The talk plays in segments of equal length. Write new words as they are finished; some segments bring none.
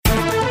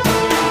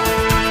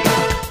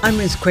I'm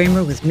Ruth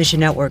Kramer with Mission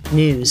Network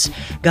News.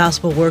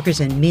 Gospel workers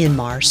in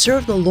Myanmar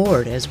serve the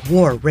Lord as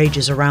war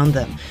rages around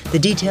them. The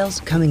details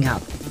coming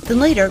up. Then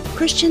later,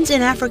 Christians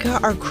in Africa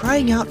are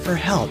crying out for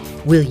help.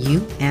 Will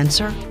you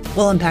answer?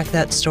 We'll unpack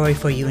that story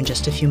for you in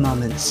just a few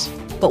moments.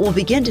 But we'll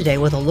begin today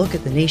with a look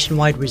at the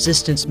nationwide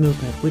resistance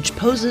movement, which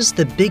poses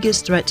the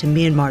biggest threat to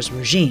Myanmar's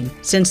regime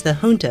since the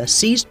junta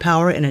seized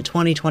power in a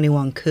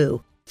 2021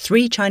 coup.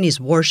 3 Chinese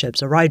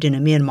warships arrived in a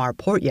Myanmar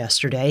port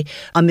yesterday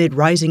amid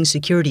rising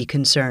security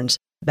concerns.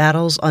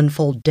 Battles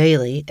unfold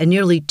daily, and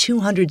nearly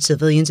 200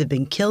 civilians have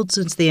been killed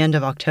since the end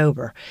of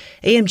October.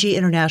 AMG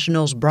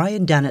International's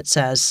Brian Dennett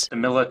says, the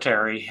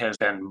military has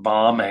been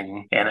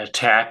bombing and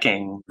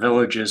attacking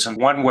villages, and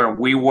one where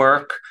we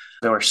work,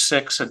 there were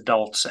 6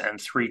 adults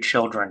and 3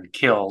 children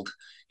killed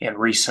in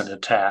recent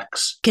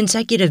attacks.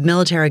 Consecutive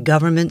military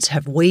governments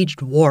have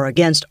waged war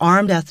against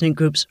armed ethnic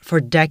groups for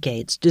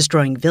decades,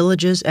 destroying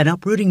villages and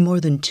uprooting more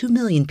than 2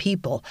 million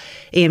people.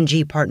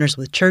 AMG partners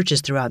with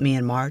churches throughout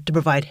Myanmar to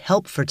provide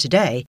help for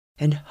today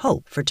and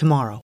hope for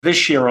tomorrow.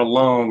 This year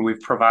alone, we've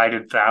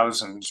provided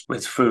thousands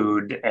with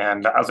food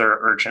and other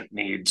urgent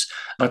needs,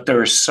 but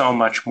there is so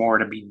much more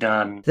to be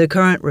done. The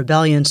current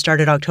rebellion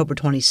started October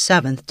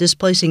 27th,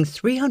 displacing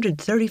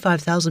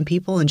 335,000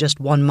 people in just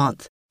 1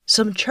 month.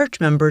 Some church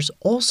members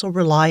also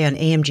rely on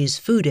AMG's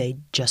food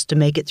aid just to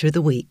make it through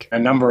the week. A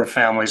number of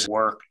families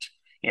worked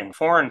in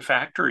foreign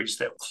factories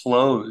that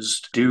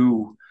closed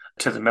due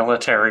to the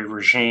military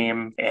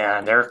regime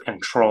and their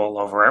control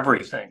over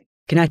everything.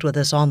 Connect with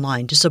us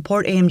online to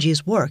support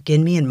AMG's work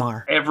in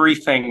Myanmar.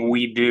 Everything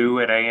we do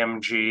at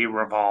AMG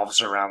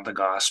revolves around the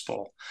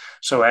gospel.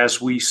 So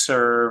as we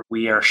serve,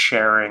 we are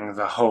sharing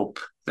the hope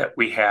that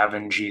we have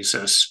in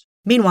Jesus.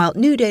 Meanwhile,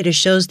 new data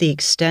shows the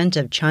extent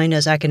of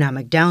China's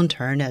economic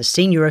downturn as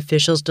senior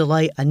officials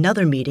delay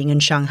another meeting in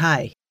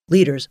Shanghai.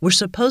 Leaders were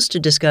supposed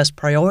to discuss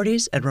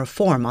priorities and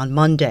reform on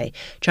Monday.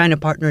 China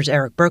partners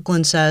Eric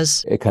Birkeland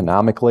says,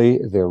 economically,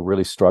 they're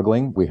really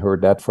struggling. We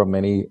heard that from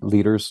many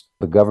leaders.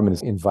 The government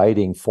is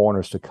inviting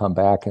foreigners to come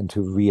back and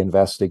to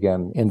reinvest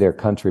again in their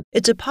country.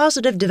 It's a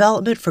positive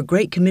development for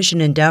Great Commission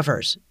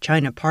endeavors.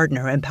 China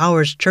partner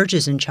empowers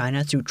churches in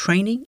China through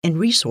training and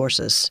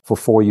resources. For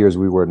 4 years,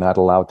 we were not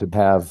allowed to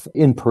have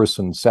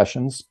in-person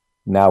sessions.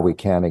 Now we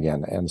can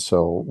again, and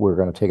so we're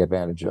going to take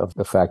advantage of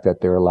the fact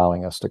that they're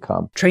allowing us to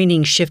come.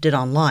 Training shifted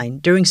online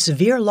during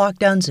severe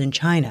lockdowns in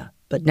China,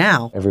 but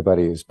now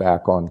everybody is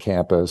back on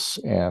campus,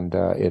 and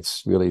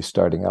it's really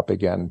starting up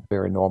again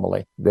very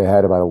normally. They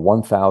had about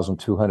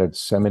 1,200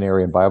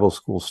 seminary and Bible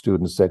school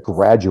students that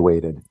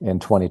graduated in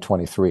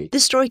 2023.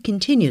 This story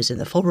continues in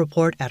the full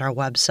report at our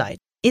website.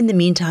 In the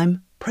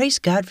meantime, praise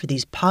God for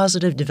these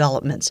positive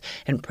developments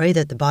and pray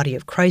that the body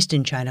of Christ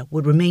in China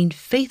would remain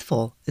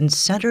faithful and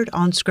centered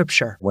on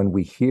Scripture. When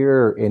we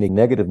hear any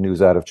negative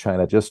news out of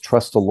China, just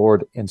trust the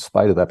Lord in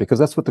spite of that, because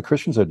that's what the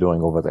Christians are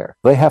doing over there.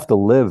 They have to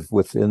live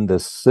within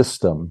this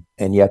system,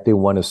 and yet they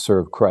want to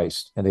serve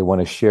Christ, and they want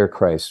to share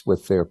Christ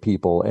with their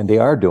people, and they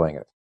are doing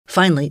it.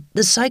 Finally,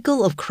 the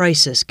cycle of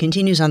crisis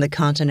continues on the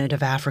continent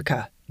of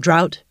Africa.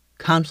 Drought,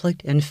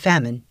 conflict, and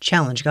famine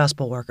challenge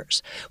gospel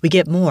workers. We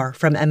get more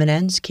from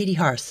MNN's Katie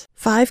Harth.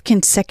 5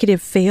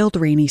 consecutive failed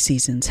rainy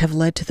seasons have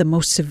led to the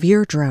most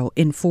severe drought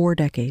in 4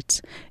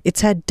 decades. It's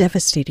had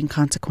devastating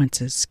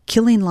consequences,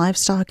 killing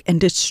livestock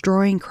and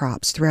destroying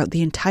crops throughout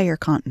the entire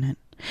continent.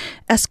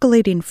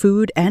 Escalating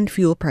food and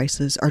fuel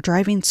prices are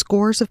driving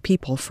scores of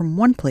people from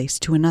one place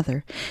to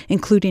another,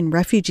 including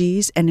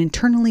refugees and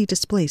internally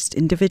displaced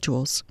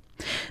individuals.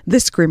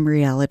 This grim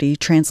reality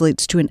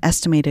translates to an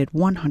estimated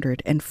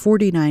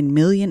 149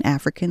 million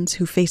Africans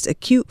who face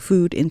acute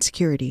food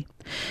insecurity.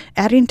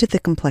 Adding to the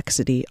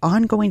complexity,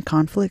 ongoing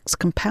conflicts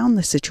compound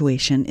the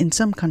situation in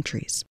some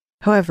countries.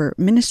 However,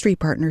 ministry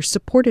partners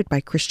supported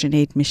by Christian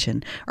Aid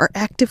Mission are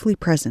actively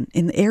present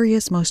in the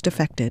areas most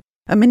affected.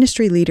 A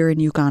ministry leader in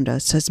Uganda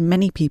says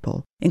many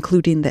people,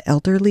 including the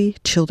elderly,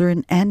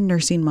 children, and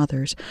nursing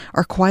mothers,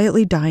 are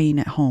quietly dying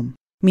at home.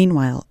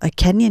 Meanwhile, a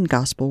Kenyan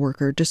gospel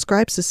worker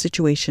describes the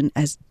situation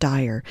as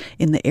dire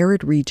in the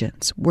arid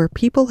regions where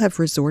people have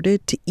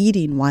resorted to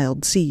eating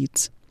wild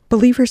seeds.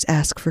 Believers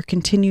ask for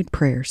continued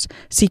prayers,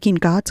 seeking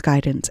God's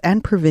guidance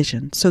and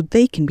provision so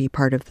they can be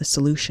part of the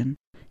solution.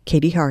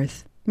 Katie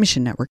Harth,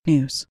 Mission Network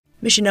News.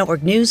 Mission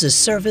Network News is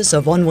service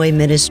of One Way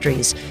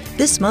Ministries.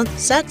 This month,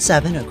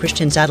 Sat7, a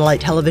Christian satellite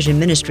television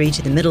ministry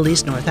to the Middle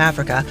East, North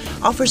Africa,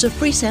 offers a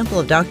free sample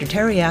of Dr.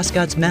 Terry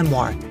Ascott's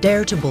memoir,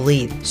 Dare to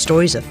Believe,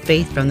 Stories of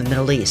Faith from the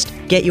Middle East.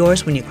 Get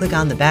yours when you click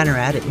on the banner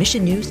ad at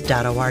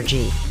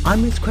missionnews.org.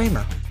 I'm Ruth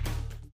Kramer.